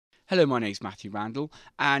Hello, my name is Matthew Randall,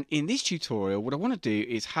 and in this tutorial what I want to do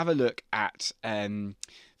is have a look at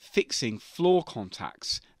fixing floor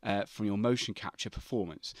contacts from your motion capture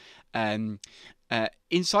performance.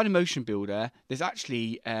 Inside a Motion Builder, there's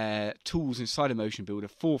actually tools inside a Motion Builder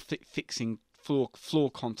for fixing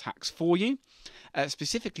floor contacts for you.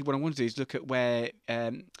 Specifically, what I want to do is look at where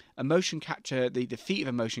a motion capture, the feet of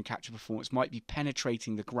a motion capture performance might be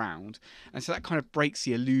penetrating the ground, and so that kind of breaks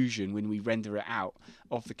the illusion when we render it out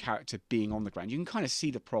of the character being on the ground. You can kind of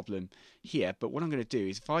see the problem here, but what I'm going to do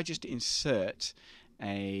is if I just insert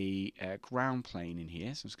a ground plane in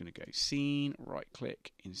here, so I'm just going to go Scene, right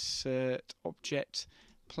click, Insert Object,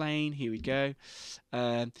 Plane, here we go.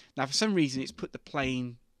 Now for some reason it's put the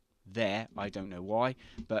plane there, I don't know why,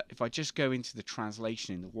 but if I just go into the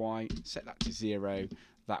translation in the Y, set that to 0,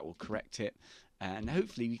 that will correct it, and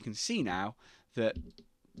hopefully we can see now that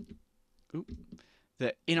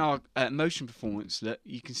in our motion performance, look,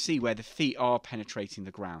 you can see where the feet are penetrating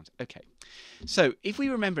the ground. Okay, so if we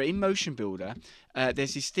remember in Motion Builder,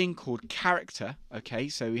 there's this thing called character. Okay,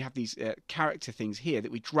 so we have these character things here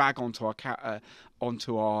that we drag onto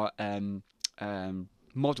our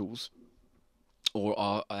models,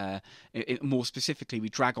 or more specifically, we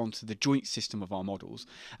drag onto the joint system of our models.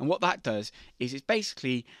 And what that does is it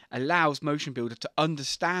basically allows Motion Builder to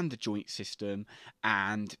understand the joint system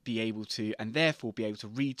and therefore be able to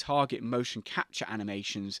retarget motion capture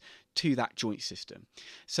animations to that joint system.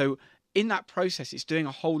 So in that process, it's doing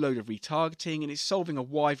a whole load of retargeting and it's solving a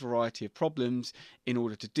wide variety of problems in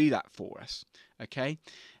order to do that for us. Okay.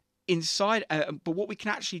 But what we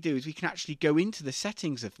can actually do is we can actually go into the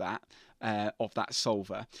settings of that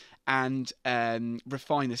solver and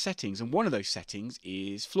refine the settings. And one of those settings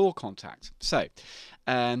is floor contact. So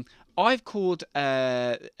I've called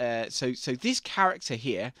so this character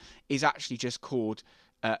here is actually just called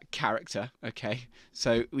character. Okay,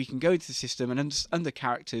 so we can go into the system and under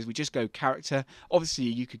characters we just go character. Obviously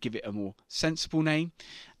you could give it a more sensible name.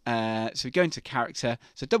 So we go into character,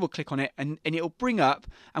 so double click on it and it'll bring up,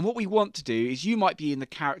 and what we want to do is you might be in the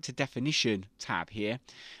character definition tab here,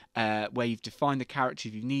 where you've defined the character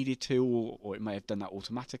if you needed to, or it may have done that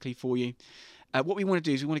automatically for you. What we want to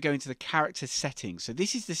do is we want to go into the character settings. So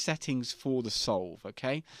this is the settings for the solve.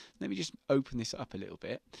 Okay, let me just open this up a little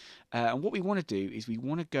bit, and what we want to do is we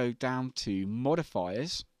want to go down to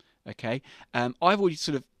modifiers. Okay, I've already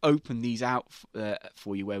sort of opened these out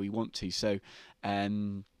for you where we want to, so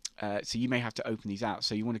so you may have to open these out.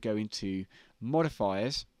 So you want to go into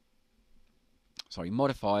modifiers,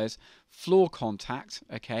 floor contact,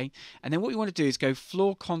 okay, and then what you want to do is go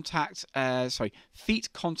floor contact,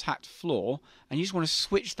 feet contact floor, and you just want to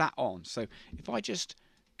switch that on. So if I just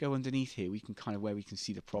go underneath here, we can where we can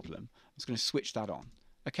see the problem. I'm just going to switch that on.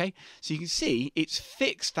 Okay, so you can see it's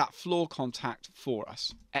fixed that floor contact for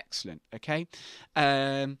us. Excellent. Okay,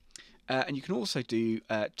 and you can also do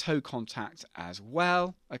toe contact as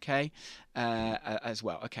well. Okay,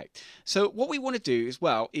 Okay, so what we want to do as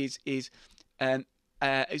well is in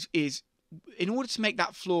order to make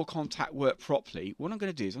that floor contact work properly, what I'm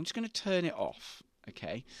going to do is I'm just going to turn it off.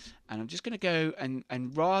 Okay, and I'm just going to go and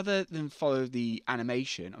rather than follow the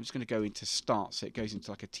animation, I'm just going to go into start, so it goes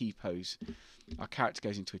into like a T-pose. Our character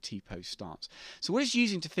goes into a T-pose stance. So what it's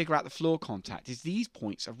using to figure out the floor contact is these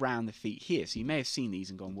points around the feet here. So you may have seen these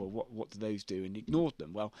and gone, well, what do those do, and ignored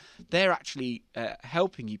them. Well, they're actually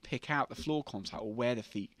helping you pick out the floor contact, or where the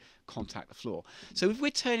feet contact the floor. So if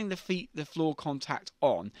we're turning the floor contact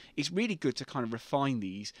on, it's really good to kind of refine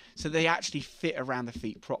these so they actually fit around the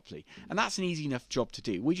feet properly. And that's an easy enough job to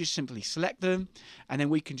do. We just simply select them, and then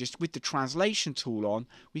we can just, with the translation tool on,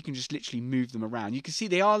 we can just literally move them around. You can see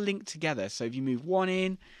they are linked together, so if you move one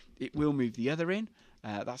in, it will move the other in.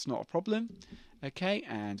 That's not a problem. Okay,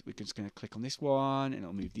 and we're just going to click on this one and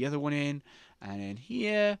it'll move the other one in, and then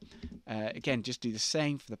here again just do the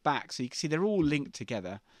same for the back, so you can see they're all linked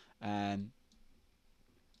together.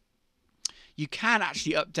 You can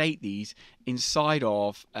actually update these inside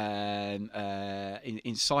of actually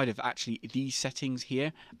these settings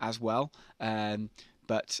here as well,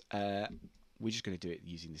 but we're just going to do it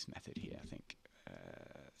using this method here. I think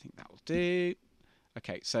that will do.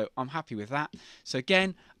 Okay, so I'm happy with that. So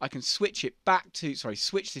again, I can switch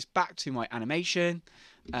this back to my animation,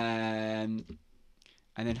 and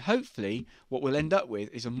then hopefully what we'll end up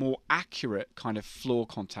with is a more accurate kind of floor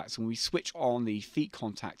contact. So when we switch on the feet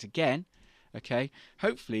contact again, okay,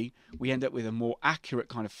 hopefully we end up with a more accurate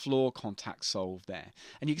kind of floor contact solve there.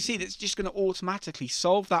 And you can see that's just going to automatically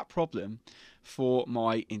solve that problem for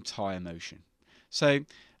my entire motion. So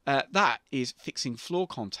that is fixing floor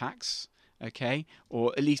contacts, okay,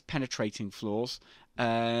 or at least penetrating floors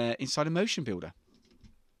inside a Motion Builder.